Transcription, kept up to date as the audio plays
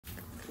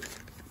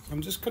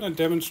I'm just going to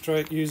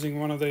demonstrate using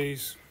one of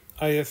these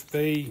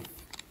AFB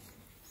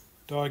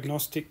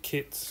diagnostic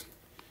kits.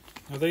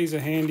 Now these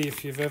are handy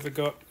if you've ever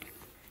got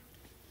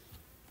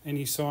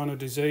any sign of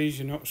disease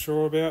you're not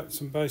sure about.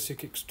 Some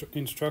basic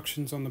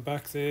instructions on the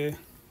back there.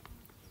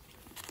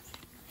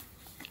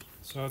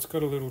 So it's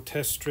got a little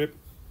test strip.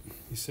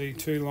 You see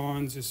 2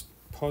 lines is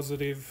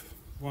positive,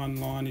 1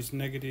 line is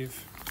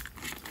negative.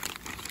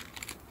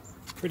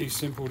 Pretty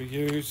simple to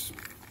use.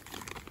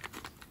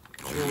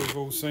 I'm sure we've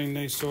all seen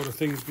these sort of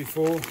things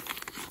before.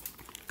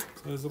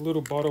 So there's a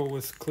little bottle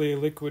with clear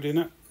liquid in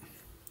it.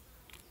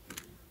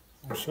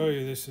 I'll show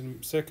you this in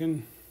a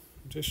second.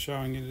 I'm just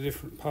showing you the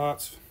different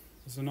parts.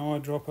 There's an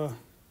eyedropper.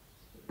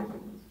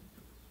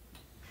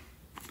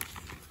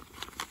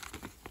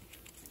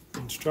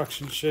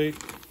 Instruction sheet.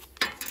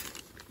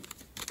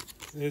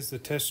 There's the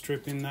test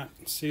strip in that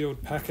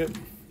sealed packet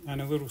and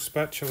a little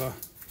spatula.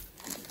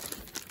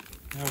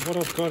 Now what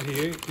I've got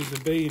here is a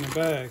bee in a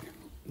bag.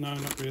 No,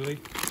 not really.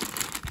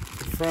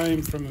 The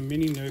frame from a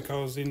mini nuke I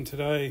was in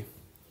today,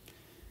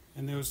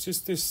 and there was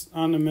just this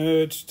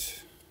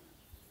unemerged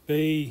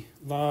bee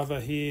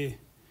larva here,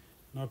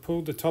 and I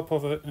pulled the top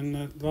of it and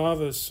the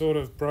larva's sort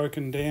of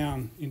broken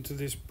down into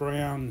this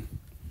brown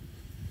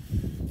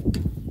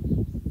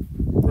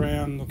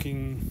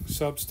looking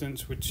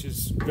substance, which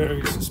is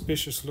very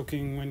suspicious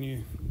looking when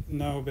you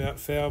know about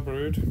foul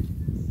brood.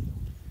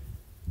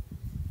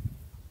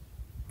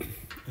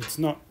 It's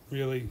not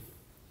really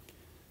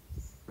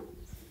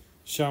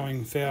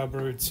showing foul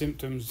brood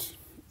symptoms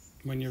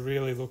when you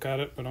really look at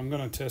it, but I'm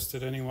going to test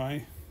it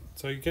anyway.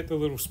 So you get the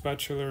little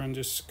spatula and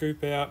just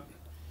scoop out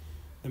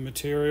the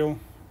material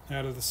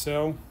out of the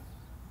cell.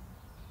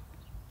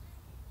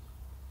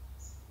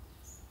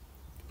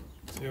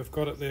 See, I've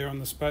got it there on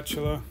the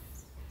spatula.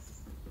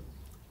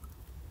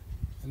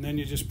 And then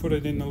you just put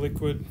it in the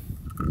liquid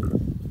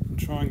and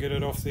try and get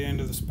it off the end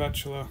of the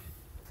spatula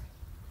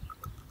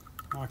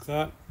like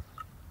that.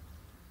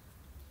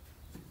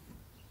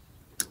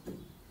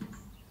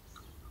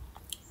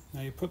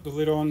 Now you put the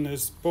lid on,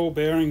 there's ball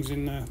bearings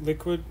in the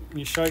liquid, and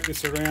you shake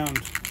this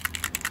around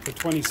for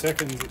 20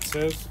 seconds it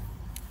says.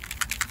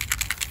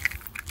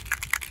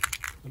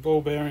 The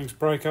ball bearings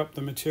break up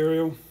the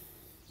material,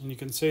 and you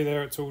can see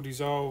there it's all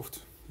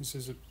dissolved. This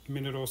is a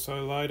minute or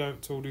so later,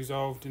 it's all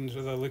dissolved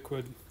into the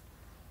liquid.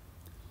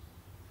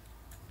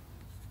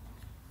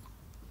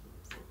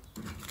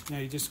 Now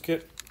you just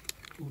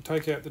we'll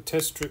take out the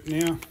test strip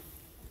now.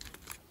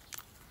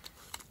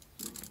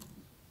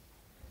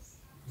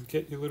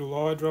 Get your little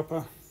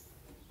eyedropper.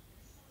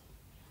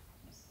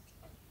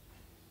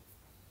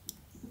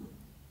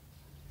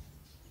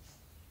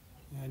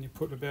 And you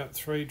put about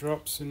 3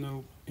 drops in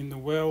the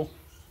well,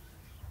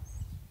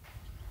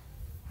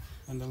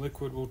 and the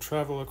liquid will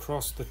travel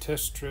across the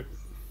test strip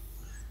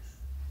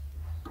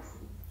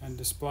and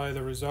display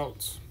the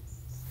results.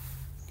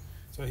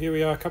 So here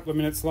we are a couple of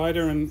minutes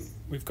later, and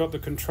we've got the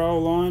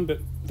control line, but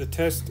the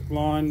test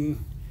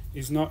line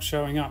is not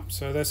showing up.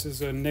 So this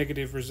is a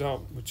negative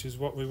result, which is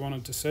what we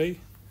wanted to see.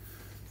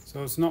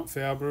 So it's not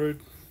foul brood.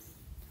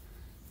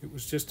 It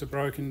was just a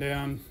broken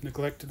down,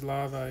 neglected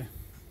larvae.